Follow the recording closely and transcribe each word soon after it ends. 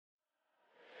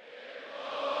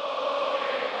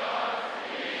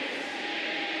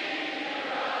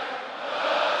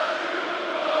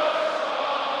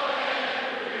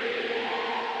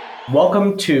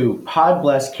Welcome to Pod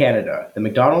Bless Canada, the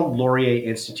Macdonald Laurier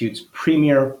Institute's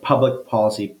premier public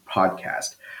policy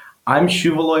podcast. I'm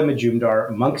Shuvaloy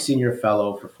Majumdar, Munk Senior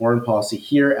Fellow for Foreign Policy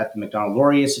here at the Macdonald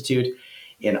Laurier Institute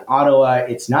in Ottawa.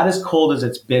 It's not as cold as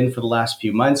it's been for the last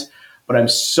few months, but I'm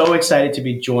so excited to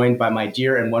be joined by my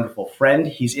dear and wonderful friend.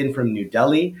 He's in from New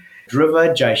Delhi,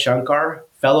 Dhruva Jaishankar,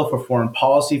 Fellow for Foreign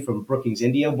Policy from Brookings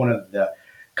India, one of the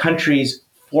country's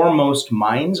foremost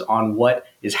minds on what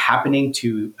is happening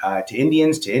to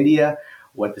Indians, to India,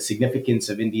 what the significance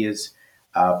of India's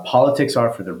politics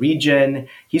are for the region.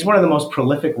 He's one of the most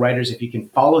prolific writers. If you can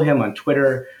follow him on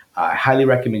Twitter, I highly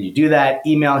recommend you do that.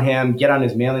 Email him, get on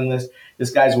his mailing list.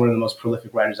 This guy's one of the most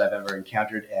prolific writers I've ever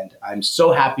encountered, and I'm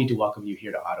so happy to welcome you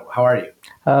here to Ottawa. How are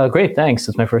you? Great, thanks.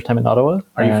 It's my first time in Ottawa.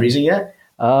 Are you freezing yet?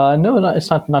 No, it's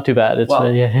not too bad.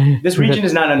 It's, This region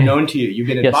is not unknown to you. You've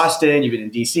been in Yes. Boston, you've been in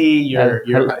DC.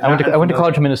 I went to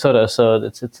college in Minnesota, so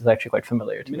it's actually quite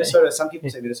familiar to Minnesota. me. Some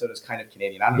people say Minnesota is kind of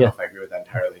Canadian. I don't know if I agree with that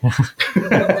entirely.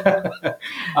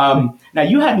 Now,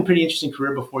 you had a pretty interesting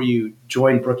career before you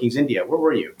joined Brookings India. Where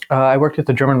were you? I worked at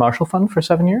the German Marshall Fund for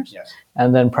 7 years. Yes.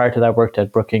 And then prior to that, worked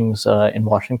at Brookings in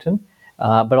Washington,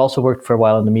 but also worked for a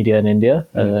while in the media in India,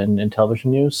 in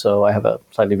television news. So I have a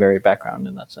slightly varied background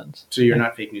in that sense. So you're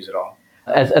not fake news at all?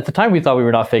 At the time, we thought we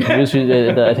were not fake news.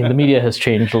 I think the media has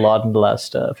changed a lot in the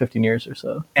last 15 years or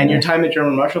so. And your time at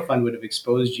German Marshall Fund would have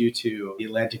exposed you to the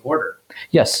Atlantic Order.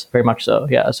 Yes, very much so.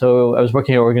 Yeah. So I was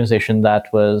working at an organization that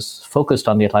was focused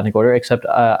on the Atlantic Order, except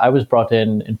I was brought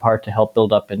in part to help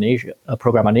build up in Asia, a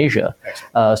program on Asia.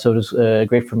 So it was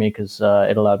great for me because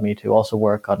it allowed me to also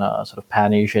work on a sort of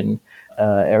pan-Asian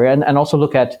area and also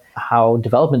look at how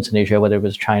developments in Asia, whether it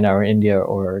was China or India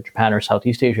or Japan or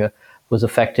Southeast Asia, was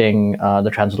affecting the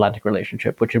transatlantic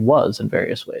relationship, which it was in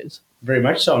various ways. Very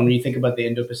much so. And when you think about the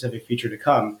Indo-Pacific future to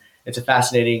come, it's a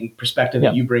fascinating perspective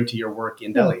that you bring to your work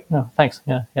in Delhi. No, thanks.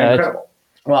 Yeah, incredible.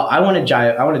 Well, I want to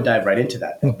dive right into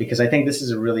that because I think this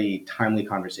is a really timely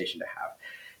conversation to have.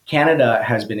 Canada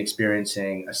has been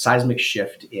experiencing a seismic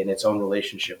shift in its own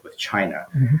relationship with China.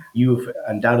 Mm-hmm. You've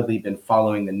undoubtedly been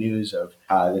following the news of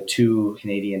the two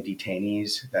Canadian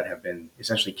detainees that have been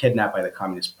essentially kidnapped by the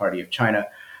Communist Party of China.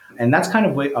 And that's kind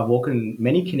of awoken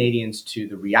many Canadians to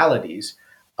the realities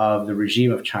of the regime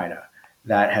of China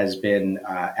that has been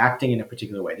acting in a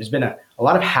particular way. There's been a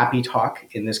lot of happy talk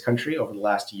in this country over the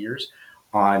last years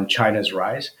on China's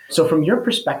rise. So from your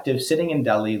perspective, sitting in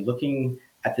Delhi, looking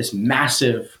at this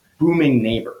massive, booming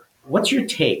neighbor, what's your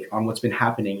take on what's been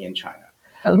happening in China?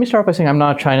 Let me start by saying I'm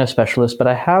not a China specialist, but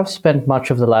I have spent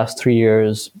much of the last 3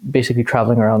 years basically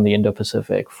traveling around the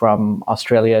Indo-Pacific, from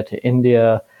Australia to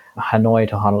India, Hanoi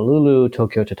to Honolulu,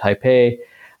 Tokyo to Taipei,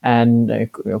 and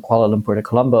Kuala Lumpur to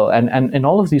Colombo. And in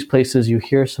all of these places, you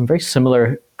hear some very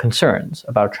similar concerns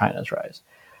about China's rise.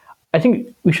 I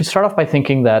think we should start off by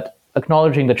thinking that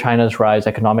acknowledging that China's rise,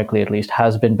 economically at least,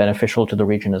 has been beneficial to the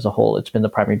region as a whole. It's been the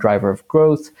primary driver of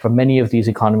growth. For many of these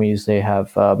economies, they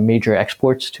have major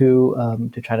exports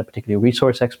to China, particularly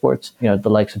resource exports. The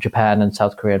likes of Japan and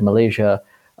South Korea and Malaysia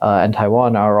and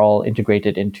Taiwan are all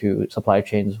integrated into supply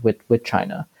chains with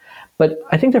China. But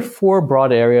I think there are four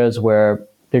broad areas where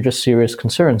they're just serious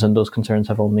concerns, and those concerns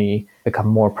have only become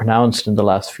more pronounced in the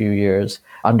last few years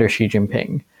under Xi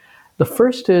Jinping. The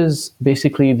first is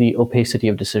basically the opacity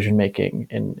of decision-making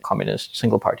in communist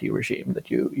single-party regime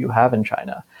that you have in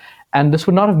China. And this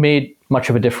would not have made much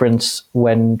of a difference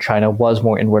when China was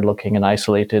more inward-looking and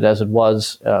isolated, as it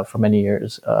was for many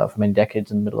years, for many decades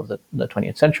in the middle of the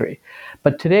 20th century.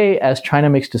 But today, as China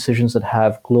makes decisions that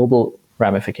have global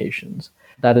ramifications,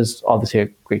 that is obviously a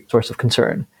great source of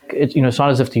concern. It's not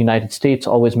as if the United States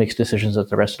always makes decisions that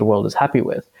the rest of the world is happy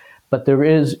with, but there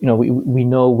is, we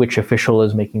know which official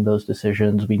is making those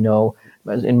decisions. We know,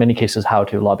 in many cases, how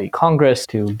to lobby Congress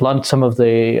to blunt some of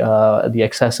the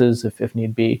excesses if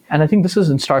need be. And I think this is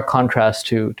in stark contrast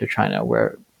to China,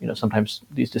 where sometimes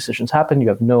these decisions happen. You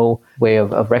have no way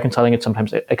of reconciling it,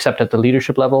 sometimes except at the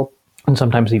leadership level, and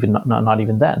sometimes even not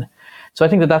even then. So I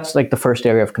think that's like the first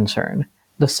area of concern.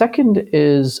 The second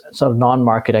is sort of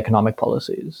non-market economic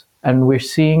policies. And we're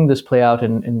seeing this play out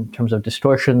in terms of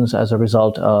distortions as a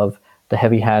result of the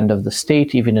heavy hand of the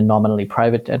state, even in nominally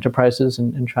private enterprises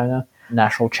in China,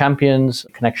 national champions,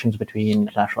 connections between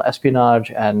international espionage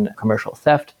and commercial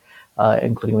theft,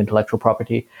 including intellectual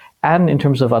property, and in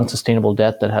terms of unsustainable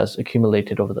debt that has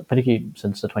accumulated particularly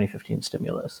since the 2015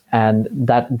 stimulus. And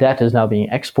that debt is now being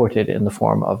exported in the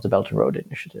form of the Belt and Road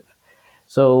Initiative.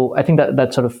 So I think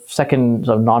that sort of second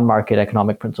sort of non-market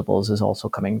economic principles is also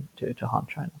coming to haunt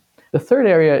China. The third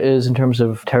area is in terms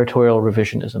of territorial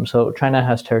revisionism. So China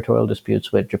has territorial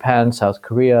disputes with Japan, South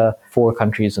Korea, 4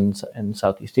 countries in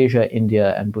Southeast Asia,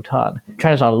 India, and Bhutan.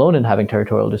 China's not alone in having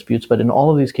territorial disputes, but in all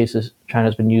of these cases,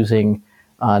 China's been using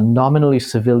nominally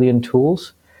civilian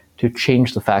tools to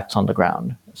change the facts on the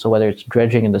ground. So whether it's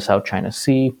dredging in the South China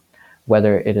Sea,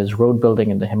 whether it is road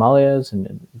building in the Himalayas and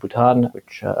in Bhutan,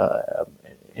 which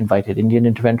invited Indian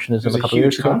interventionism a couple of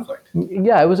years ago. Conflict.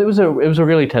 Yeah, it was a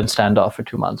really tense standoff for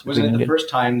 2 months. Was it the first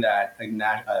time that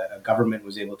a government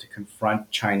was able to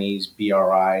confront Chinese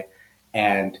BRI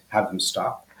and have them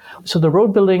stop? So the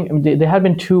road building, there had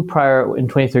been 2 prior, in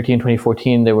 2013 and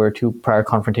 2014, there were 2 prior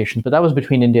confrontations, but that was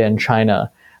between India and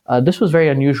China. This was very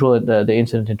unusual, the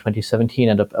incident in 2017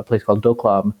 at a place called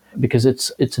Doklam, because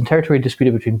it's a territory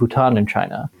disputed between Bhutan and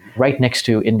China, right next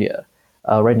to India,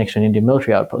 right next to an Indian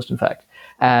military outpost, in fact.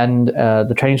 And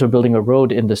the Chinese were building a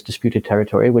road in this disputed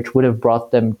territory, which would have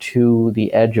brought them to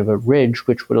the edge of a ridge,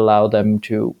 which would allow them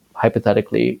to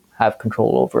hypothetically have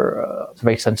control over it's a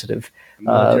very sensitive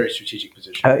military strategic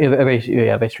position.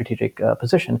 A very strategic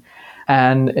position.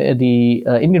 And the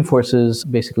Indian forces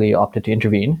basically opted to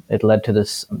intervene. It led to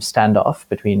this standoff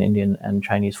between Indian and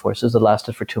Chinese forces that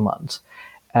lasted for 2 months.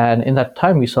 And in that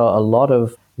time, we saw a lot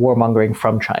of warmongering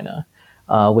from China,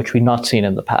 which we'd not seen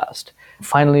in the past.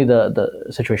 Finally, the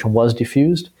situation was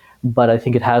diffused, but I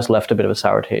think it has left a bit of a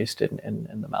sour taste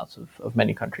in the mouths of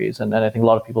many countries. And I think a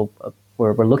lot of people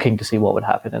were looking to see what would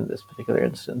happen in this particular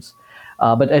instance.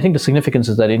 But I think the significance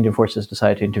is that Indian forces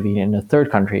decided to intervene in a third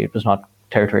country. It was not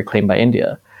territory claimed by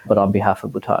India, but on behalf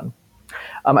of Bhutan.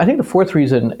 I think the fourth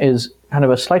reason is kind of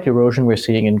a slight erosion we're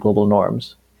seeing in global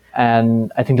norms.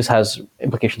 And I think this has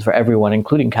implications for everyone,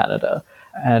 including Canada.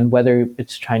 And whether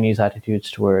it's Chinese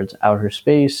attitudes towards outer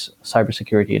space,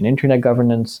 cybersecurity and internet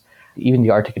governance, even the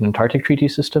Arctic and Antarctic treaty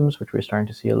systems, which we're starting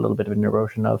to see a little bit of an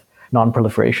erosion of,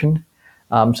 non-proliferation.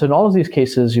 So in all of these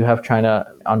cases, you have China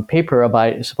on paper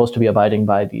supposed to be abiding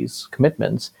by these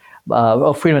commitments.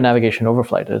 Freedom of navigation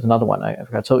overflight is another one I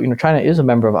forgot. So, China is a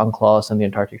member of UNCLOS and the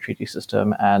Antarctic Treaty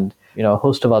System and, a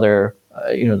host of other,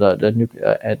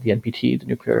 the NPT, the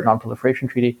Nuclear Non-Proliferation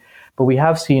Treaty. But we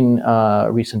have seen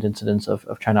recent incidents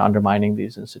of China undermining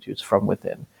these institutes from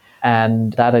within.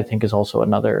 And that, I think, is also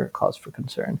another cause for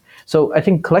concern. So I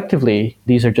think collectively,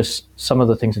 these are just some of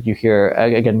the things that you hear,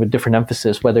 again, with different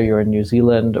emphasis, whether you're in New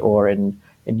Zealand or in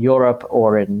Europe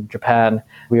or in Japan,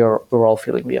 we're all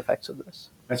feeling the effects of this.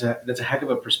 That's a heck of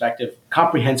a perspective,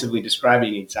 comprehensively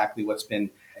describing exactly what's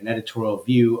been an editorial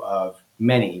view of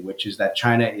many, which is that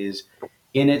China is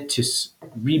in it to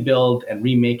rebuild and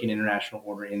remake an international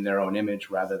order in their own image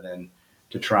rather than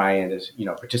to try and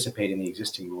participate in the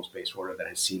existing rules-based order that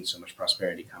has seen so much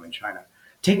prosperity come in China.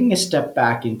 Taking a step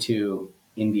back into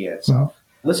India itself,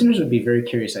 listeners would be very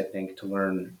curious, I think, to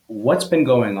learn what's been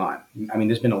going on. I mean,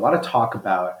 there's been a lot of talk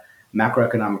about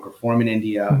macroeconomic reform in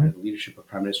India under the leadership of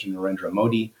Prime Minister Narendra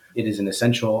Modi. It is an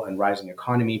essential and rising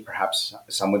economy, perhaps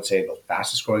some would say the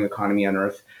fastest growing economy on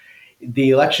earth.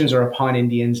 The elections are upon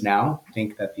Indians now. I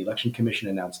think that the Election Commission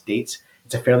announced dates.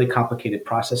 It's a fairly complicated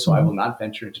process, so I will not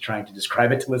venture into trying to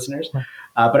describe it to listeners.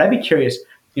 But I'd be curious,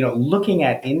 looking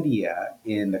at India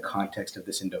in the context of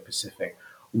this Indo-Pacific,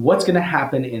 what's going to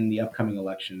happen in the upcoming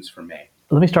elections for May?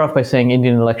 Let me start off by saying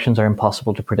Indian elections are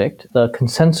impossible to predict. The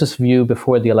consensus view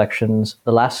before the elections,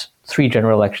 the last 3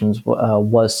 general elections,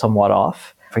 was somewhat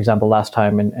off. For example, last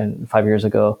time and 5 years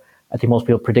ago, I think most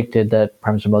people predicted that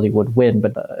Prime Minister Modi would win,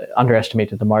 but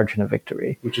underestimated the margin of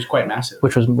victory. Which is quite massive.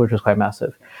 Which was quite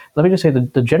massive. Let me just say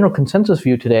the general consensus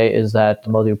view today is that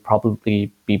Modi will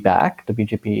probably be back. The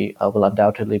BJP will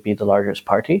undoubtedly be the largest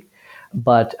party.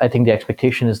 But I think the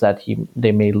expectation is that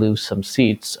they may lose some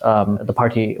seats. The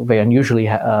party very unusually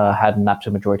had an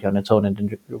absolute majority on its own and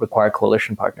didn't require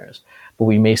coalition partners. But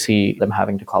we may see them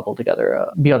having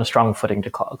to be on a strong footing to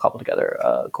cobble together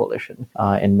a coalition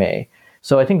in May.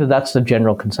 So I think that's the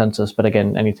general consensus, but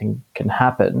again, anything can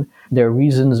happen. There are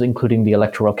reasons, including the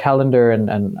electoral calendar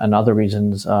and other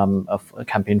reasons of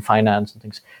campaign finance and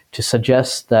things, to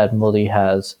suggest that Modi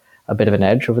has a bit of an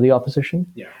edge over the opposition.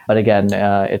 Yeah. But again,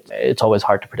 it's always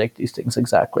hard to predict these things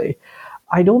exactly.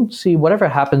 I don't see, whatever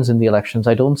happens in the elections,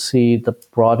 I don't see the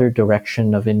broader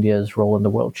direction of India's role in the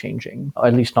world changing, or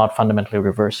at least not fundamentally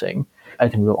reversing. I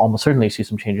think we'll almost certainly see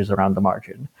some changes around the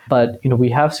margin. But, we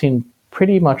have seen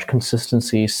pretty much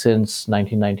consistency since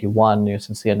 1991,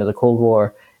 since the end of the Cold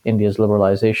War, India's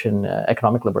liberalization,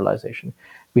 economic liberalization.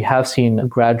 We have seen a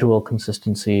gradual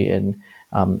consistency in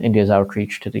India's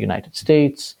outreach to the United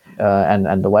States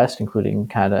and the West, including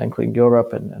Canada, including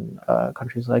Europe and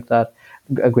countries like that.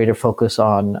 A greater focus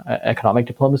on economic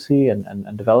diplomacy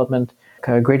and development.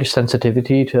 kind of greater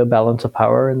sensitivity to a balance of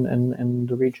power in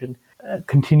the region,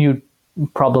 continued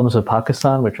problems with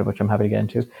Pakistan, which I'm happy to get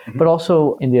into, but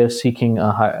also India seeking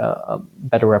a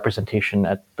better representation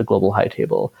at the global high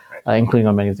table, including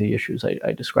on many of the issues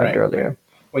I described earlier. Right.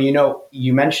 Well,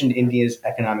 you mentioned India's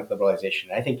economic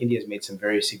liberalization. I think India has made some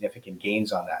very significant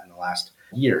gains on that in the last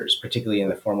years, particularly in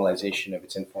the formalization of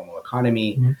its informal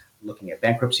economy, looking at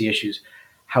bankruptcy issues.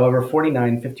 However,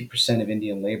 50% of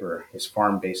Indian labor is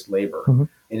farm-based labor.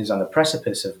 It is on the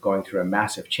precipice of going through a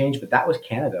massive change, but that was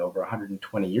Canada over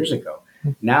 120 years ago.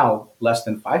 Now, less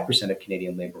than 5% of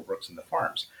Canadian labor works in the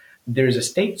farms. There's a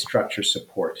state structure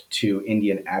support to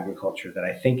Indian agriculture that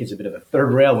I think is a bit of a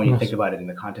third rail when you think about it in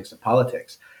the context of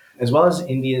politics, as well as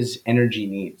India's energy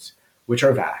needs, which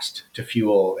are vast to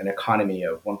fuel an economy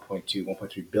of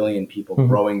 1.3 billion people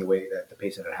growing the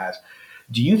pace that it has.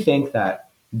 Do you think that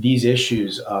these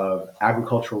issues of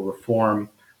agricultural reform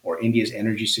or India's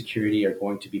energy security are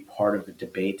going to be part of the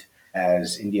debate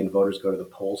as Indian voters go to the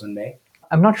polls in May?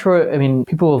 I'm not sure. I mean,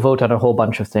 people will vote on a whole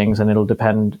bunch of things, and it'll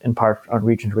depend in part on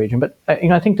region to region. But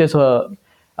I think there's a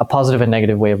positive and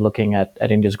negative way of looking at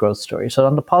India's growth story. So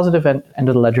on the positive end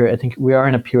of the ledger, I think we are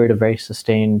in a period of very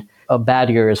sustained. A bad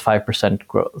year is 5%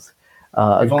 growth.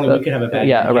 If only we could have a bad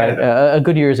year. Yeah, right. A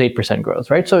good year is 8%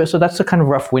 growth, right? So that's the kind of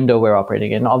rough window we're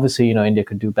operating in. Obviously, India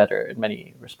could do better in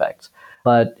many respects.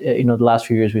 But the last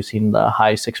few years we've seen the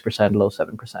high 6%, low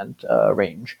 7%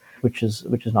 range, which is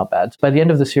not bad. By the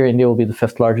end of this year, India will be the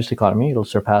fifth largest economy. It'll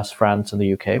surpass France and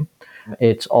the UK.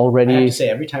 It's already. I have to say,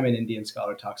 every time an Indian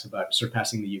scholar talks about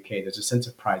surpassing the UK, there's a sense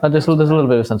of pride. There's a little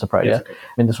bit of a sense of pride. Yes, Yeah, okay.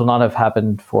 I mean, this will not have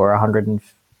happened for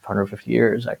 150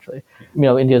 years, actually.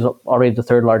 India is already the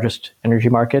third largest energy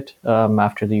market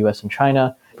after the US and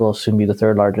China. It will soon be the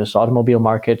third largest automobile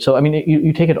market. So, I mean,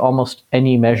 you take it almost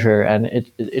any measure, and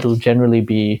it'll generally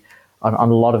be on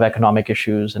a lot of economic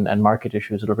issues and market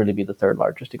issues. It'll really be the third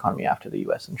largest economy after the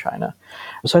US and China.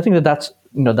 So I think that's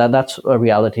a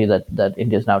reality that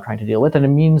India is now trying to deal with, and it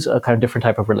means a kind of different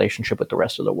type of relationship with the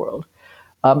rest of the world.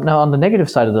 Now, on the negative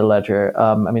side of the ledger,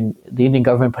 the Indian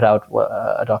government put out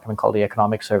a document called the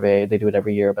Economic Survey. They do it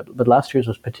every year, but last year's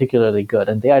was particularly good,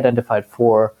 and they identified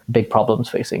 4 big problems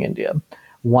facing India.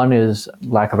 One is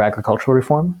lack of agricultural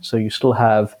reform. So you still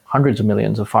have hundreds of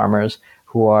millions of farmers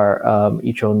who are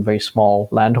each own very small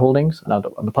land holdings. Now,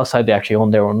 on the plus side, they actually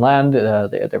own their own land.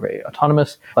 They're very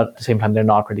autonomous, but at the same time, they're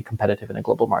not really competitive in a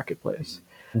global marketplace.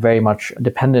 Very much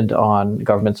dependent on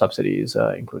government subsidies,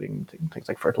 including things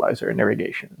like fertilizer and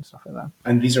irrigation and stuff like that.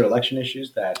 And these are election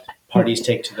issues that parties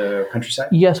take to the countryside?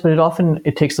 Yes, but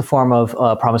it takes the form of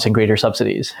promising greater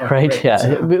subsidies, right? Great. Yeah,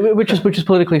 So, which is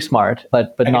politically smart,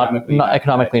 but not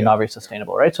economically not very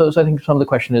sustainable, right? So I think some of the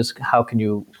question is, how can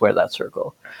you square that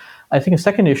circle? I think a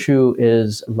second issue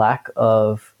is lack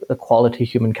of the quality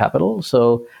human capital.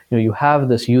 So you have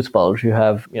this youth bulge. You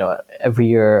have every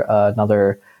year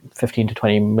another 15 to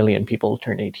 20 million people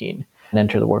turn 18 and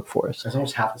enter the workforce. That's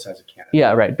almost half the size of Canada.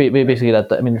 Yeah, right. Basically,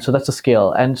 so that's the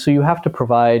scale, and so you have to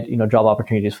provide job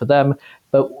opportunities for them.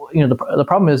 But the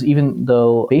problem is, even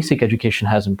though basic education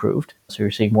has improved, so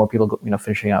you're seeing more people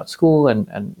finishing out school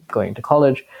and going to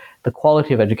college, the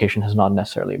quality of education has not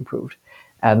necessarily improved.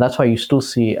 And that's why you still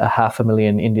see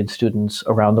 500,000 Indian students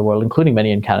around the world, including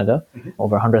many in Canada,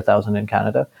 over 100,000 in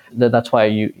Canada. That's why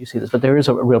you see this. But there is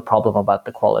a real problem about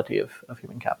the quality of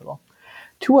human capital.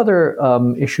 2 other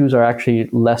issues are actually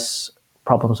less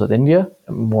problems with India,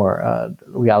 more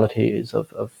realities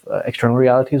of external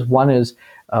realities. One is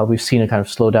we've seen a kind of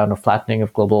slowdown or flattening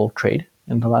of global trade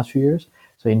in the last few years.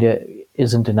 So India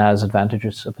isn't in as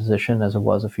advantageous a position as it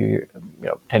was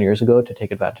 10 years ago to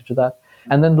take advantage of that.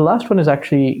 And then the last one is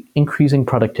actually increasing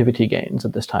productivity gains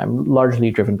at this time, largely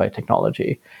driven by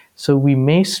technology. So we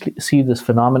may see this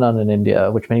phenomenon in India,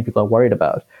 which many people are worried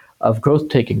about, of growth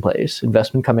taking place,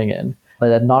 investment coming in, but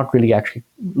that not really actually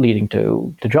leading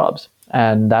to jobs.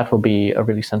 And that will be a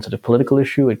really sensitive political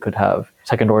issue. It could have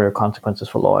second-order consequences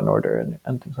for law and order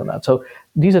and things like that. So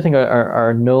these, I think,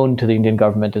 are known to the Indian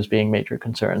government as being major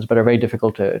concerns, but are very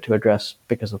difficult to address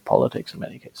because of politics in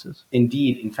many cases.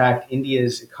 Indeed. In fact,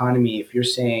 India's economy, if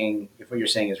what you're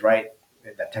saying is right,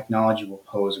 that technology will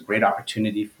pose a great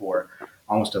opportunity for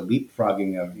almost a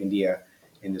leapfrogging of India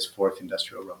in this 4th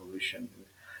industrial revolution.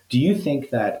 Do you think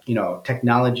that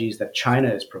technologies that China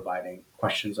is providing,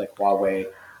 questions like Huawei,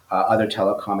 other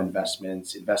telecom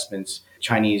investments,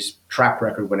 Chinese track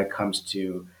record when it comes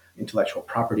to intellectual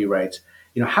property rights,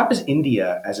 how does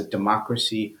India as a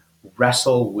democracy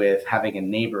wrestle with having a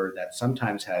neighbor that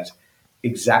sometimes has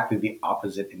exactly the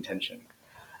opposite intention?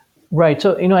 Right.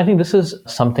 So, I think this is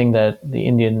something that the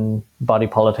Indian body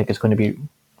politic is going to be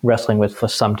wrestling with for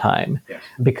some time. Yes.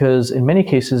 Because in many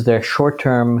cases, there are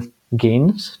short-term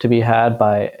gains to be had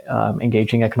by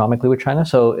engaging economically with China.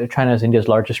 So China is India's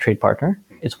largest trade partner.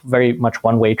 It's very much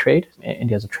one-way trade.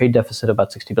 India has a trade deficit of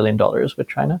about $60 billion with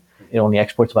China. It only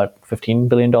exports about $15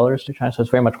 billion to China, so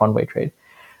it's very much one-way trade.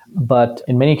 But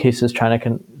in many cases, China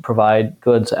can provide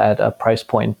goods at a price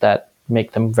point that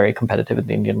make them very competitive in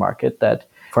the Indian market that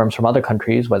firms from other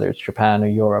countries, whether it's Japan or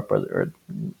Europe or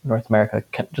North America,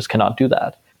 just cannot do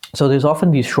that. So there's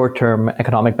often these short-term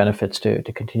economic benefits to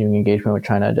continuing engagement with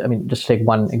China. I mean, just to take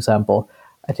one example,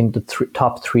 I think the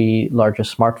top three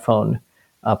largest smartphone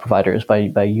providers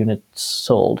by units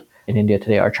sold in India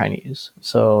today are Chinese.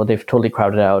 So they've totally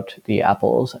crowded out the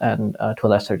Apples and to a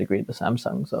lesser degree the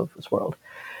Samsungs of this world.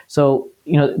 So,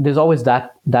 there's always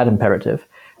that imperative.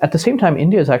 At the same time,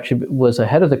 India was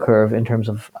ahead of the curve in terms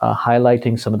of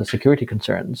highlighting some of the security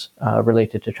concerns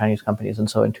related to Chinese companies. And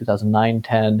so in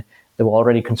 2009-10, there were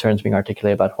already concerns being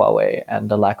articulated about Huawei and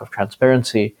the lack of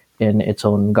transparency in its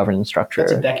own governance structure.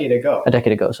 That's a decade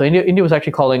ago. So India was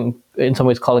actually in some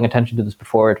ways calling attention to this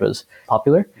before it was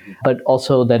popular, but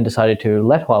also then decided to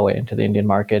let Huawei into the Indian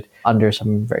market under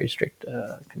some very strict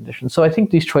conditions. So I think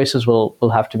these choices will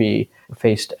have to be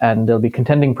faced, and there'll be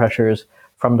contending pressures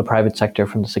from the private sector,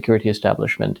 from the security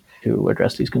establishment, to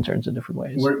address these concerns in different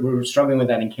ways. We're struggling with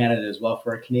that in Canada as well.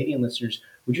 For our Canadian listeners,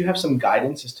 would you have some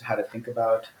guidance as to how to think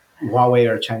about Huawei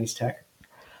or Chinese tech?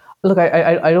 Look,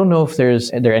 I don't know if there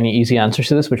are any easy answers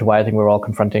to this, which is why I think we're all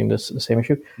confronting the same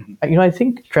issue. Mm-hmm. I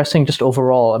think stressing just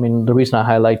overall, the reason I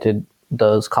highlighted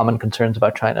those common concerns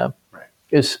about China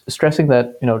is stressing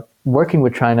that, working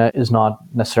with China is not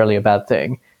necessarily a bad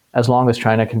thing, as long as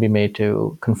China can be made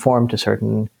to conform to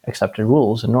certain accepted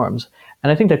rules and norms. And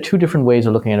I think there are two different ways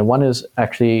of looking at it. One is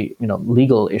actually,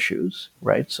 legal issues,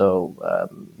 right? So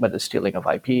whether it's stealing of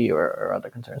IP or other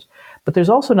concerns. But there's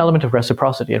also an element of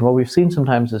reciprocity. And what we've seen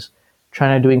sometimes is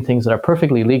China doing things that are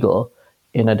perfectly legal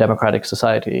in a democratic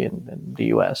society in the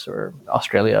US or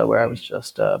Australia, where I was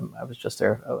just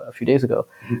there a few days ago.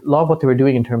 A lot of what they were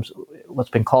doing in terms of what's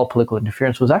been called political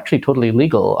interference was actually totally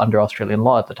legal under Australian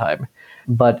law at the time.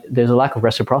 But there's a lack of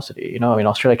reciprocity.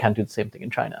 Australia can't do the same thing in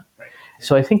China. Right.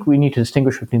 So I think we need to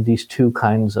distinguish between these two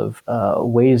kinds of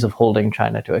ways of holding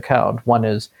China to account. One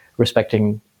is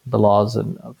respecting the laws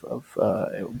of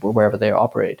wherever they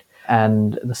operate.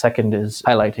 And the second is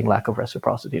highlighting lack of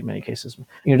reciprocity in many cases.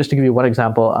 Just to give you one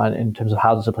example in terms of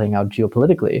how this is playing out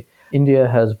geopolitically, India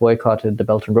has boycotted the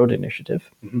Belt and Road Initiative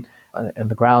on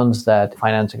the grounds that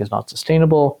financing is not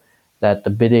sustainable, that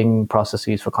the bidding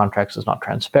processes for contracts is not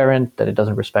transparent, that it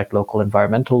doesn't respect local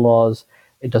environmental laws,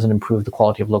 it doesn't improve the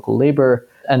quality of local labor.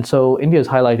 And so India has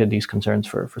highlighted these concerns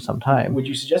for some time. Would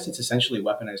you suggest it's essentially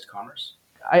weaponized commerce?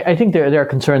 I think there are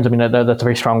concerns. That's a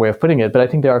very strong way of putting it, but I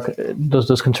think there are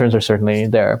those concerns are certainly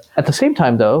there. At the same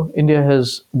time, though, India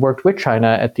has worked with China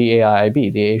at the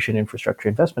AIIB, the Asian Infrastructure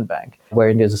Investment Bank, where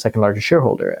India is the second largest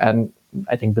shareholder, and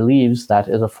I think believes that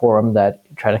is a forum that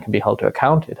China can be held to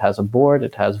account. It has a board,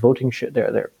 it has voting shares.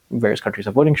 There various countries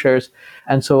have voting shares,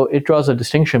 and so it draws a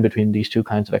distinction between these two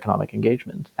kinds of economic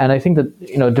engagement. And I think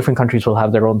that different countries will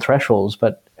have their own thresholds,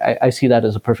 but I see that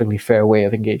as a perfectly fair way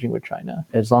of engaging with China.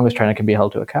 As long as China can be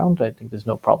held to account, I think there's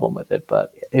no problem with it.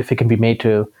 But if it can be made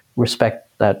to respect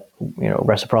that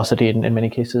reciprocity in many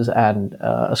cases and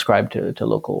ascribe to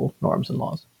local norms and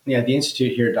laws. Yeah, the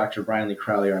Institute here, Dr. Brian Lee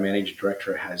Crowley, our managing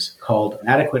director, has called an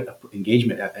adequate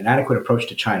approach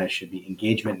to China should be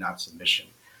engagement, not submission,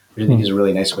 which I think is a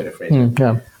really nice way to phrase it.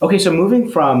 Yeah. Okay, so moving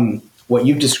from what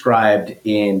you've described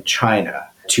in China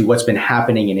to what's been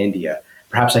happening in India,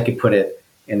 perhaps I could put it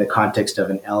in the context of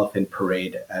an elephant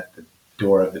parade at the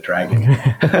door of the dragon.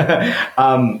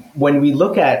 When we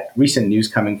look at recent news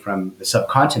coming from the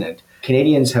subcontinent,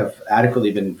 Canadians have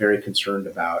adequately been very concerned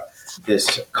about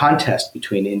this contest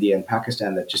between India and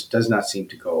Pakistan that just does not seem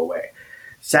to go away.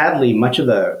 Sadly, much of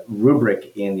the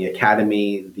rubric in the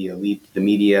academy, the elite, the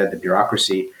media, the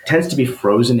bureaucracy tends to be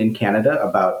frozen in Canada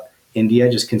about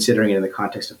India, just considering it in the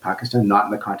context of Pakistan, not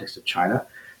in the context of China.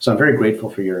 So I'm very grateful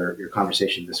for your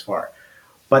conversation this far.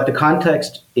 But the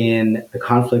context in the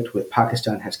conflict with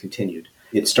Pakistan has continued.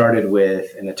 It started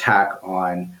with an attack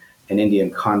on an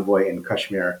Indian convoy in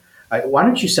Kashmir. Why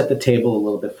don't you set the table a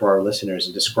little bit for our listeners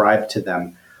and describe to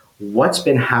them what's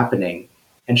been happening,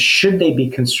 and should they be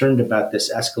concerned about this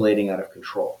escalating out of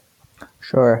control?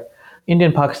 Sure. India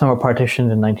and Pakistan were partitioned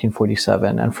in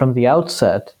 1947, and from the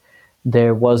outset,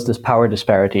 there was this power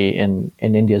disparity in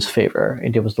India's favor.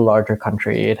 India was the larger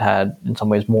country. It had, in some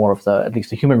ways, more of at least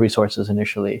the human resources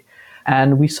initially.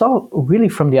 And we saw really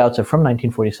from the outset, from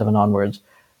 1947 onwards,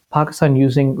 Pakistan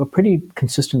using a pretty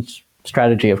consistent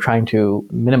strategy of trying to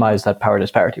minimize that power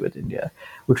disparity with India,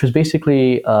 which was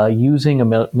basically using a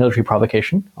military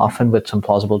provocation, often with some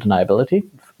plausible deniability,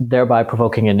 thereby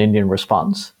provoking an Indian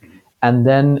response, and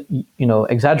then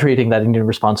exaggerating that Indian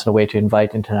response in a way to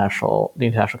invite the international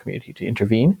community to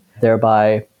intervene,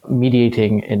 thereby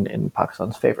mediating in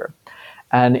Pakistan's favor.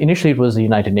 And initially, it was the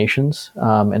United Nations.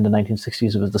 In the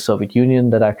 1960s, it was the Soviet Union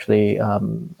that actually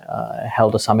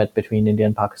held a summit between India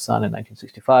and Pakistan in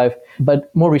 1965.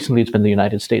 But more recently, it's been the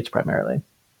United States primarily.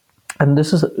 And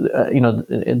this is, there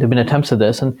have been attempts at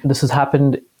this, and this has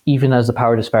happened even as the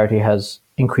power disparity has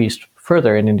increased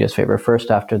further in India's favor.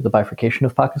 First, after the bifurcation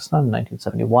of Pakistan in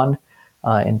 1971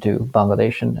 into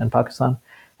Bangladesh and Pakistan.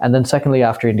 And then secondly,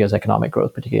 after India's economic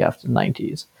growth, particularly after the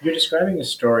 90s. You're describing a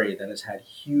story that has had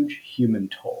huge human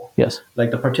toll. Yes.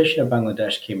 Like the partition of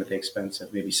Bangladesh came at the expense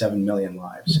of maybe 7 million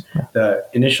lives. Yeah. The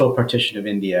initial partition of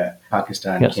India,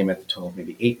 Pakistan came at the toll of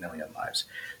maybe 8 million lives.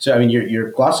 So, I mean,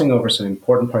 you're glossing over some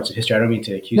important parts of history. I don't mean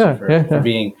to accuse you for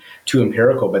being too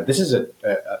empirical, but this is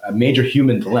a major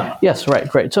human dilemma. Yes,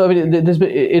 right. So, I mean,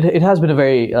 it has been a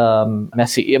very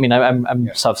messy. I mean, I'm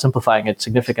self-simplifying it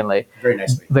significantly. Very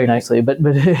nicely, but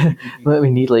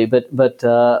neatly. But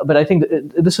I think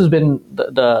this has been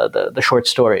the short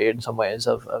story in some ways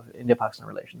of India-Pakistan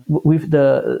relations.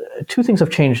 The two things have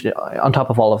changed on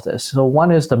top of all of this. So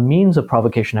one is the means of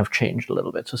provocation have changed a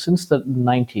little bit. So since the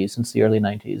early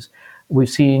 90s, we've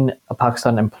seen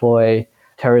Pakistan employ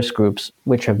terrorist groups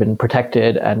which have been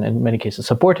protected and in many cases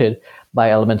supported by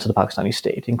elements of the Pakistani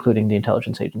state, including the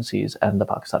intelligence agencies and the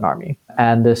Pakistan army.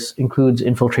 And this includes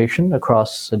infiltration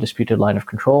across a disputed line of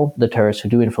control. The terrorists who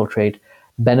do infiltrate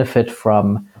benefit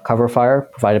from cover fire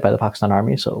provided by the Pakistan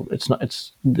army. So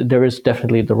there is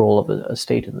definitely the role of a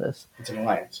state in this. It's an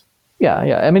alliance.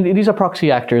 Yeah. I mean, these are proxy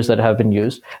actors that have been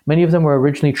used. Many of them were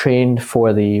originally trained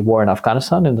for the war in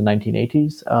Afghanistan in the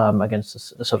 1980s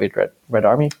against the Soviet Red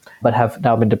Army, but have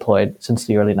now been deployed since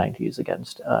the early 90s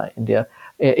against India,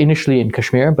 initially in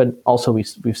Kashmir, but also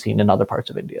we've seen in other parts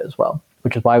of India as well,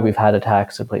 which is why we've had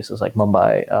attacks in places like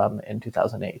Mumbai in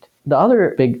 2008. The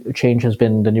other big change has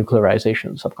been the nuclearization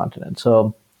of the subcontinent.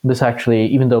 So this actually,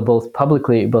 even though both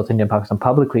India and Pakistan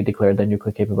publicly declared their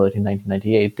nuclear capability in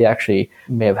 1998, they actually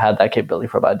may have had that capability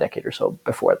for about a decade or so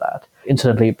before that.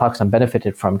 Incidentally, Pakistan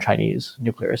benefited from Chinese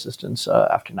nuclear assistance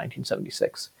after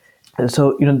 1976. And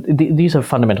so, these have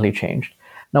fundamentally changed.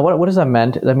 Now, what does that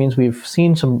mean? That means we've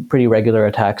seen some pretty regular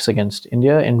attacks against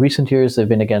India. In recent years, they've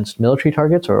been against military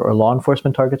targets or law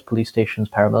enforcement targets, police stations,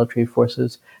 paramilitary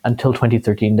forces. Until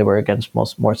 2013, they were against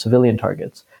more civilian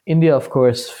targets. India, of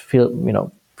course,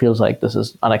 feels like this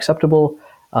is unacceptable,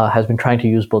 has been trying to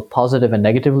use both positive and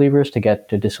negative levers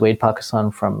to dissuade Pakistan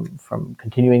from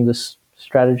continuing this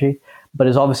strategy, but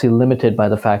is obviously limited by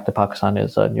the fact that Pakistan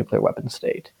is a nuclear weapons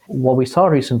state. What we saw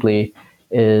recently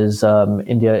is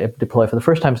India deploy for the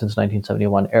first time since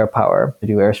 1971 air power to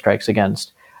do airstrikes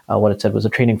against what it said was a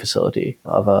training facility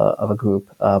of a group.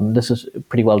 This is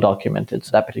pretty well documented,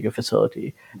 so that particular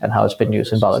facility and how it's been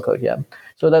used in Balakot. Yeah,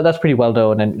 so that's pretty well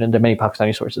known, and there are many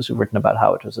Pakistani sources who've written about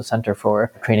how it was a center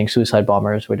for training suicide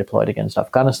bombers who were deployed against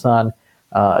Afghanistan,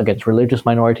 against religious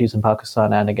minorities in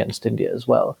Pakistan, and against India as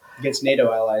well. Against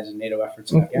NATO allies and NATO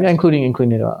efforts in Afghanistan. Yeah, including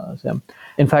NATO allies, yeah.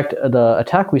 In fact, the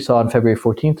attack we saw on February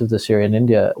 14th of this year in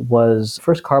India was the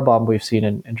first car bomb we've seen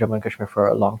in Jammu and Kashmir for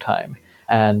a long time,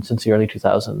 and since the early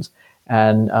 2000s.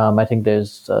 And I think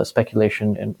there's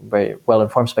speculation, and very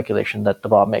well-informed speculation, that the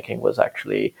bomb making was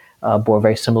actually bore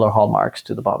very similar hallmarks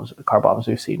to the car bombs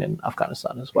we've seen in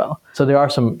Afghanistan as well. So there are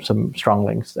some strong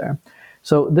links there.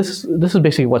 So this is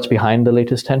basically what's behind the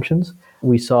latest tensions.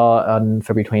 We saw on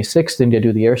February 26th, India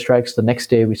do the airstrikes. The next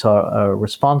day, we saw a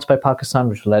response by Pakistan,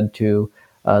 which led to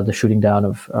the shooting down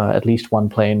of at least one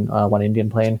plane, one Indian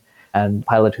plane, and the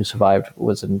pilot who survived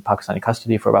was in Pakistani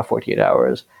custody for about 48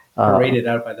 hours. Raided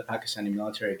out by the Pakistani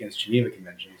military against Geneva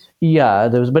Conventions. Yeah,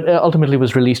 but ultimately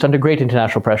was released under great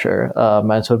international pressure.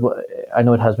 And so I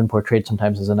know it has been portrayed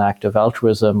sometimes as an act of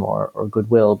altruism or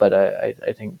goodwill, but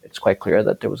I think it's quite clear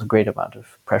that there was a great amount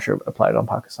of pressure applied on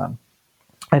Pakistan.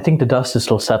 I think the dust is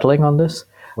still settling on this.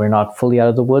 We're not fully out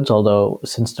of the woods, although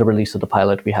since the release of the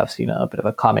pilot, we have seen a bit of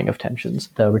a calming of tensions,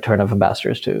 the return of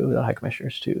ambassadors the high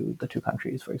commissioners to the two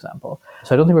countries, for example.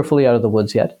 So I don't think we're fully out of the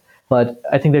woods yet. But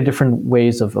I think there are different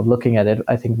ways of looking at it.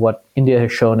 I think what India has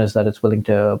shown is that it's willing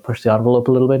to push the envelope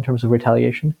a little bit in terms of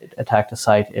retaliation. It attacked a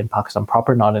site in Pakistan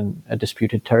proper, not in a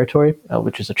disputed territory,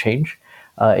 which is a change.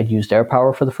 It used air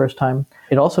power for the first time.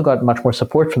 It also got much more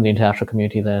support from the international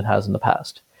community than it has in the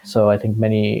past. So I think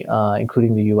many,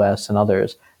 including the US and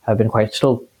others, have been quite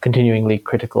still continuingly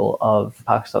critical of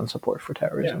Pakistan's support for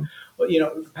terrorism. Yeah.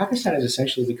 Well, Pakistan has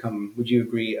essentially become, would you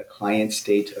agree, a client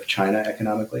state of China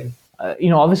economically?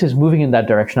 Obviously it's moving in that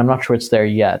direction. I'm not sure it's there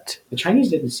yet. The Chinese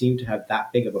didn't seem to have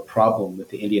that big of a problem with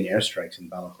the Indian airstrikes in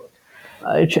Balakot.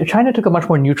 China took a much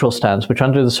more neutral stance, which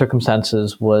under the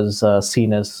circumstances was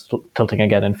seen as tilting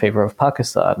again in favor of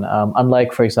Pakistan.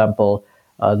 Unlike, for example,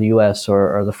 the US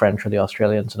or the French or the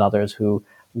Australians and others who,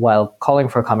 while calling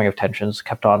for a calming of tensions,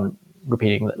 kept on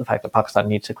repeating the fact that Pakistan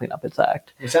needs to clean up its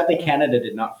act. Sadly, Canada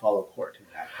did not follow court in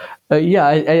that.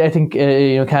 I think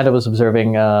Canada was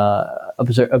observing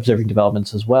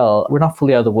developments as well. We're not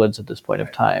fully out of the woods at this point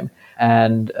of time.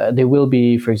 And there will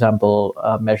be, for example,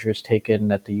 measures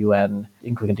taken at the UN,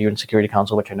 including the UN Security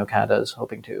Council, which I know Canada is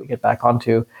hoping to get back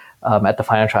onto, at the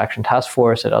Financial Action Task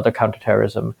Force, at other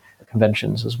counterterrorism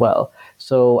conventions as well.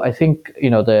 So I think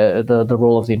the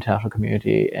role of the international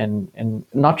community in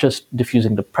not just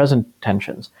diffusing the present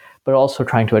tensions, but also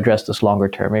trying to address this longer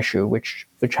term issue, which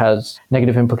has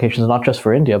negative implications not just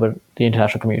for India, but the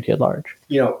international community at large.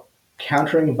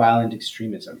 Countering violent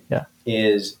extremism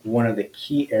is one of the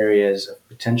key areas of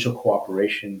potential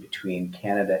cooperation between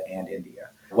Canada and India.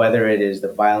 Whether it is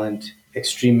the violent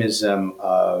extremism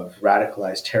of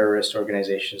radicalized terrorist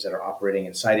organizations that are operating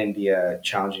inside India,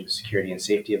 challenging the security and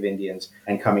safety of Indians,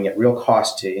 and coming at real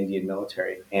cost to Indian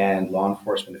military and law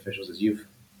enforcement officials, as you've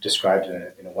described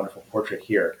in a wonderful portrait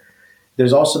here.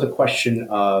 There's also the question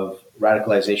of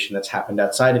radicalization that's happened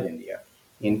outside of India.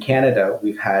 In Canada,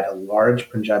 we've had a large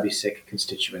Punjabi Sikh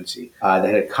constituency that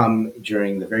had come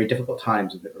during the very difficult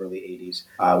times of the early 80s,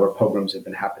 where pogroms had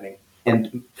been happening.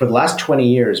 And for the last 20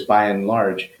 years, by and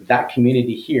large, that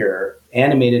community here,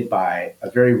 animated by a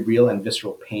very real and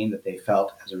visceral pain that they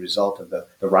felt as a result of the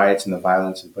riots and the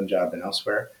violence in Punjab and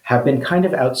elsewhere, have been kind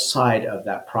of outside of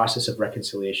that process of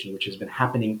reconciliation, which has been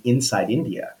happening inside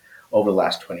India over the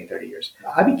last 20, 30 years.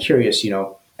 I'd be curious,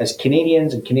 as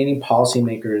Canadians and Canadian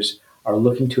policymakers are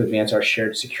looking to advance our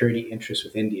shared security interests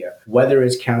with India, whether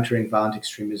it's countering violent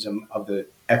extremism of the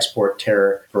export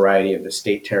terror variety of the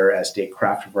state terror as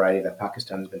statecraft variety that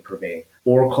Pakistan has been purveying,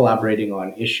 or collaborating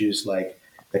on issues like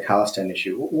the Khalistan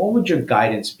issue. What would your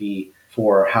guidance be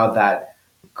for how that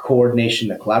coordination,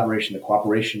 the collaboration, the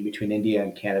cooperation between India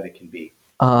and Canada can be?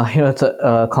 It's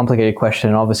a complicated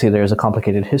question. Obviously, there's a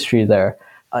complicated history there.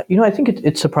 I think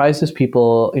it surprises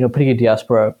people, particularly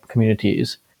diaspora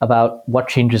communities, about what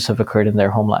changes have occurred in their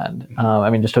homeland.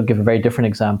 Just to give a very different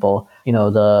example,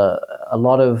 a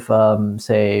lot of,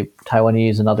 say,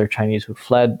 Taiwanese and other Chinese who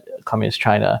fled communist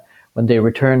China, when they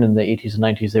returned in the 80s and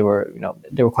 90s,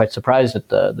 they were quite surprised at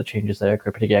the changes that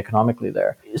occurred, particularly economically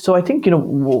there. So I think,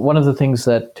 one of the things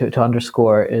that to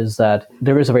underscore is that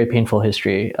there is a very painful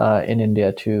history in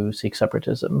India to Sikh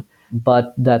separatism,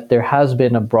 but that there has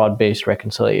been a broad-based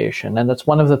reconciliation. And that's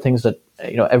one of the things that,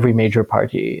 every major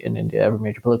party in India, every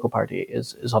major political party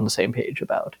is on the same page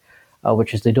about,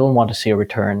 which is they don't want to see a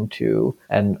return to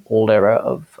an old era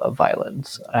of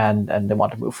violence, and they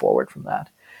want to move forward from that.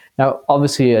 Now,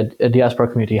 obviously, a diaspora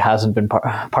community hasn't been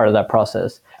part of that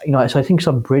process. So I think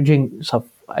some bridging,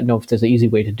 I don't know if there's an easy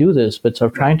way to do this, but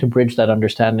sort of trying to bridge that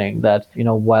understanding that,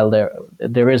 while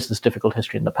there is this difficult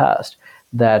history in the past,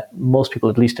 that most people,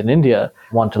 at least in India,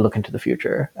 want to look into the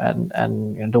future and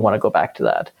don't want to go back to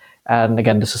that. And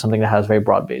again, this is something that has very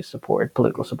broad-based support,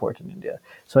 political support in India.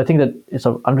 So I think that it's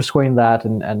underscoring that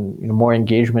and more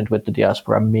engagement with the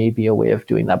diaspora may be a way of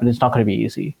doing that, but it's not going to be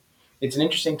easy. It's an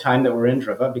interesting time that we're in,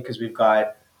 Dhruva, because we've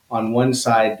got on one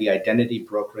side the identity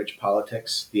brokerage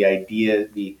politics, the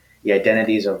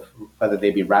identities of whether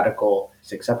they be radical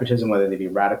Sikh separatism, whether they be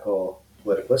radical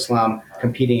political Islam,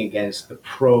 competing against the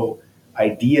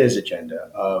pro-ideas agenda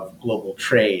of global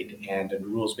trade and a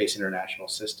rules-based international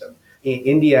system.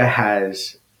 India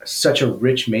has such a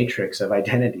rich matrix of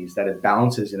identities that it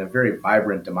balances in a very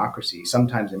vibrant democracy,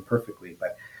 sometimes imperfectly,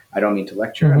 but I don't mean to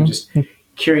lecture. Mm-hmm. I'm just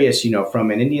curious,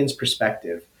 from an Indian's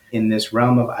perspective, in this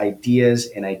realm of ideas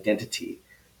and identity,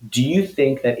 do you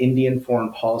think that Indian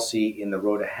foreign policy in the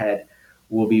road ahead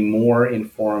will be more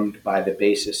informed by the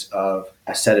basis of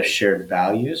a set of shared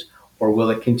values, or will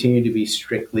it continue to be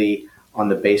strictly on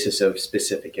the basis of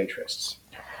specific interests?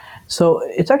 So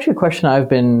it's actually a question I've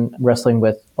been wrestling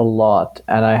with a lot.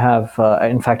 And I have,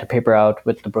 in fact, a paper out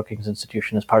with the Brookings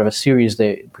Institution as part of a series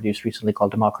they produced recently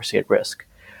called Democracy at Risk,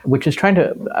 which is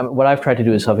what I've tried to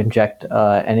do is sort of inject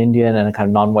an Indian and a kind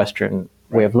of non-Western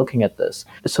way of looking at this.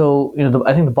 So,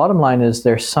 I think the bottom line is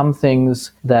there's some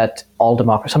things that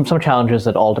some challenges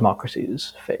that all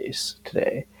democracies face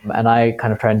today. And I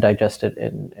kind of try and digest it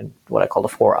in what I call the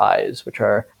 4 I's, which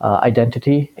are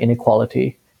identity,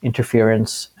 inequality,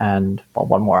 interference, and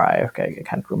one more I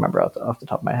can't remember off the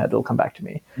top of my head. It'll come back to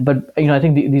me. But I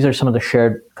think these are some of the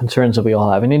shared concerns that we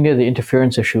all have. In India, the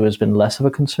interference issue has been less of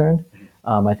a concern.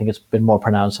 I think it's been more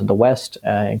pronounced in the West,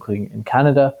 including in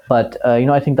Canada. But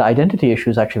I think the identity issue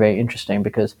is actually very interesting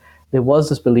because there was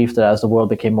this belief that as the world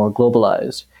became more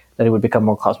globalized, that it would become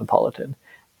more cosmopolitan.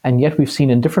 And yet we've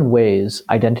seen in different ways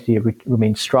identity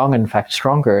remains strong, and in fact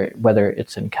stronger, whether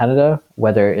it's in Canada,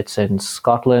 whether it's in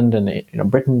Scotland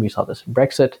and Britain, we saw this in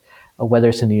Brexit, whether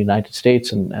it's in the United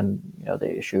States and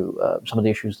the issue, some of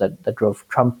the issues that drove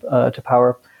Trump to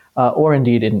power, or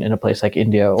indeed in a place like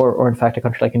India, or in fact a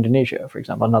country like Indonesia, for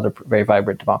example, another very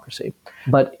vibrant democracy.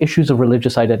 But issues of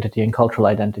religious identity and cultural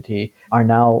identity are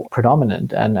now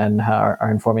predominant and are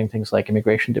informing things like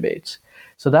immigration debates.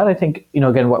 So that, I think,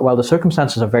 again, while the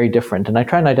circumstances are very different, and I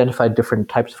try and identify different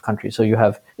types of countries. So you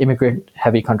have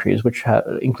immigrant-heavy countries,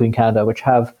 including Canada, which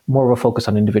have more of a focus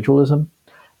on individualism.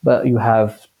 But you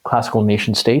have classical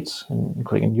nation states,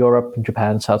 including in Europe,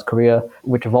 Japan, South Korea,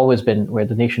 which have always been, where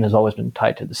the nation has always been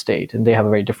tied to the state. And they have a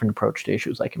very different approach to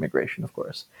issues like immigration, of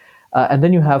course. And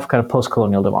then you have kind of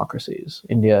post-colonial democracies,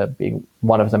 India being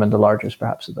one of them and the largest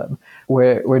perhaps of them,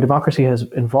 where democracy has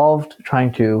involved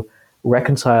trying to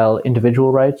reconcile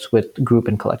individual rights with group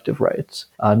and collective rights,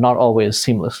 not always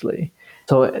seamlessly.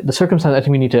 So the circumstance, I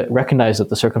think we need to recognize that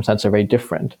the circumstances are very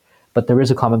different, but there is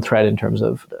a common thread in terms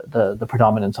of the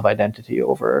predominance of identity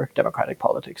over democratic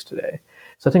politics today.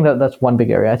 So I think that's one big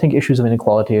area. I think issues of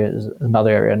inequality is another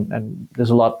area, and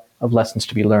there's a lot of lessons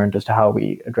to be learned as to how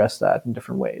we address that in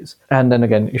different ways. And then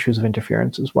again, issues of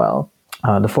interference as well.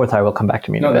 The fourth eye will come back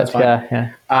to me. No, that's fine.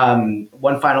 Yeah.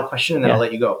 One final question, and then I'll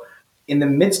let you go. In the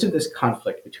midst of this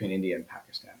conflict between India and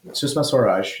Pakistan, Sushma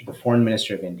Swaraj, the foreign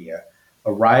minister of India,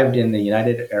 arrived in the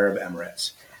United Arab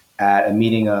Emirates at a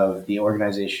meeting of the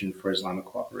Organization for Islamic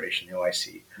Cooperation, the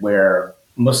OIC, where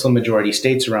Muslim-majority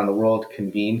states around the world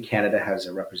convened. Canada has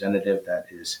a representative that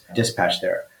is dispatched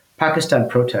there. Pakistan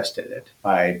protested it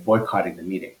by boycotting the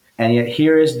meeting. And yet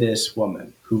here is this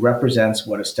woman who represents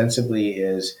what ostensibly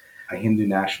is a Hindu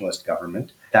nationalist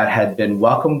government that had been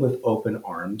welcomed with open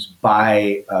arms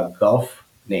by a Gulf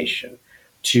nation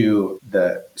to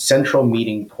the central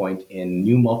meeting point in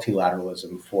new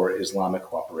multilateralism for Islamic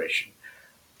cooperation.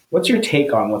 What's your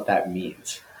take on what that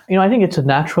means? I think it's a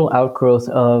natural outgrowth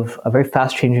of a very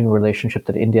fast-changing relationship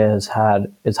that India is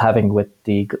having with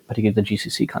particularly the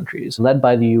GCC countries, led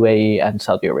by the UAE and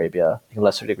Saudi Arabia, to a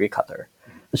lesser degree Qatar.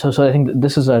 So I think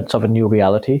this is a sort of a new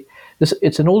reality.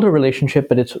 It's an older relationship,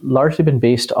 but it's largely been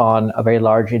based on a very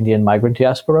large Indian migrant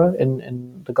diaspora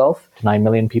in the Gulf. 9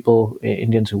 million people,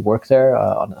 Indians who work there,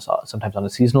 sometimes on a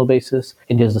seasonal basis.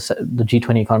 India is the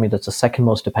G20 economy that's the second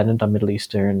most dependent on Middle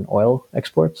Eastern oil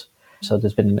exports. So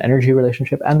there's been an energy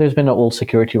relationship, and there's been an old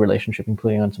security relationship,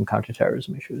 including on some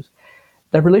counterterrorism issues.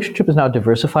 That relationship is now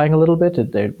diversifying a little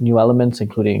bit. There are new elements,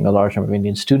 including a large number of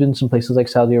Indian students in places like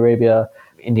Saudi Arabia,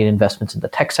 Indian investments in the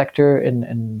tech sector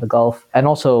in the Gulf, and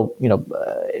also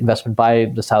investment by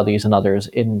the Saudis and others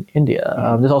in India.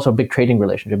 There's also a big trading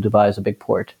relationship. Dubai is a big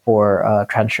port for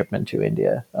transshipment to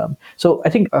India. So I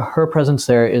think her presence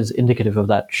there is indicative of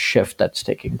that shift that's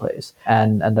taking place,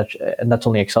 and that's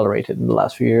only accelerated in the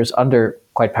last few years under,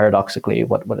 quite paradoxically,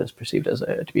 what is perceived as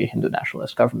to be a Hindu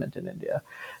nationalist government in India.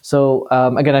 So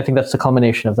again, I think that's the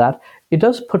culmination of that. It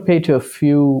does put pay to a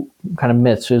few kind of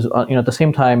myths. At the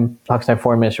same time, Pakistan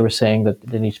foreign minister was saying that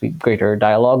there needs to be greater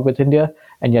dialogue with India,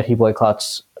 and yet he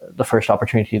boycotts the first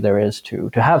opportunity there is to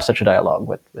have such a dialogue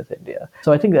with India.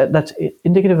 So I think that's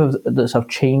indicative of the sort of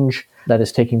change that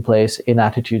is taking place in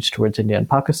attitudes towards India and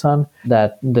Pakistan,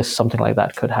 that something like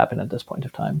that could happen at this point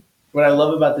of time. What I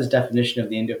love about this definition of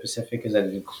the Indo-Pacific is that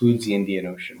it includes the Indian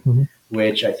Ocean,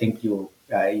 which I think you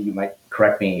might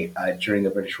correct me, during the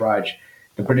British Raj,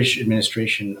 the British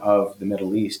administration of the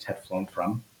Middle East had flown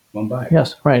from Mumbai.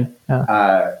 Yes, right.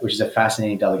 Yeah. Which is a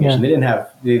fascinating delegation. Yeah.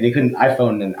 They couldn't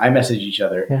iPhone and iMessage each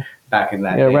other back in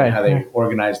that day, right. how they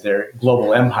organized their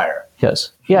global empire.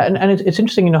 Yes. Yeah, and it's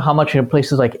interesting, how much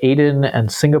places like Aden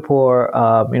and Singapore,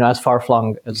 as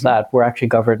far-flung as that, were actually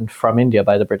governed from India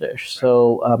by the British.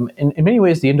 So in many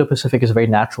ways, the Indo-Pacific is a very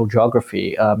natural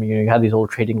geography. You had these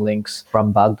old trading links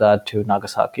from Baghdad to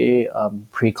Nagasaki,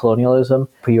 pre-colonialism,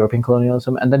 pre-European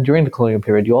colonialism. And then during the colonial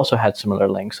period, you also had similar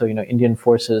links. So, Indian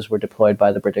forces were deployed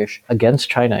by the British against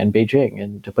China in Beijing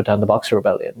and to put down the Boxer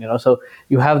Rebellion. So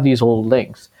you have these old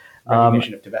links.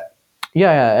 Recognition of Tibet.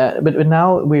 But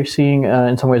now we're seeing,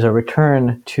 in some ways, a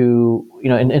return to,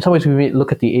 in some ways we may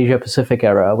look at the Asia-Pacific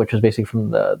era, which was basically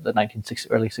from the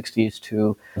early 60s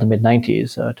to the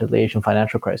mid-90s, to the Asian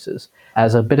financial crisis,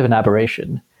 as a bit of an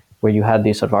aberration. where you had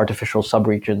these sort of artificial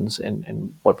subregions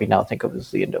in what we now think of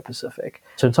as the Indo-Pacific.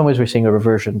 So in some ways, we're seeing a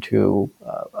reversion to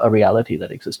a reality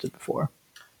that existed before.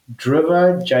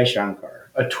 Dhruva Jaishankar,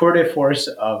 a tour de force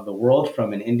of the world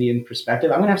from an Indian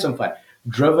perspective. I'm going to have some fun.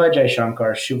 Dhruva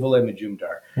Jaishankar, Shuvaloy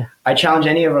Majumdar. Yeah. I challenge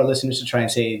any of our listeners to try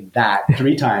and say that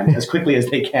 3 times as quickly as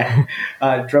they can.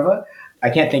 Dhruva, I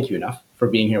can't thank you enough for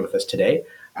being here with us today.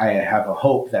 I have a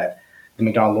hope that the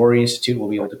Macdonald-Laurier Institute will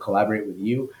be able to collaborate with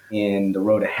you in the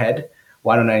road ahead.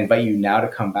 Why don't I invite you now to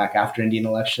come back after Indian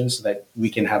elections so that we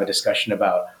can have a discussion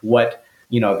about what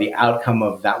the outcome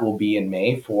of that will be in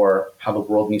May for how the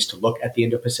world needs to look at the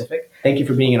Indo-Pacific. Thank you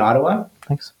for being in Ottawa.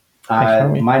 Thanks.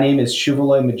 My name is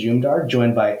Shuvaloy Majumdar,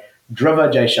 joined by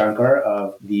Dhruva Jaishankar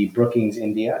of the Brookings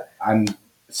India. I'm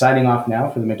signing off now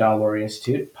for the Macdonald-Laurier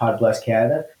Institute. God bless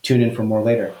Canada. Tune in for more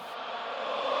later.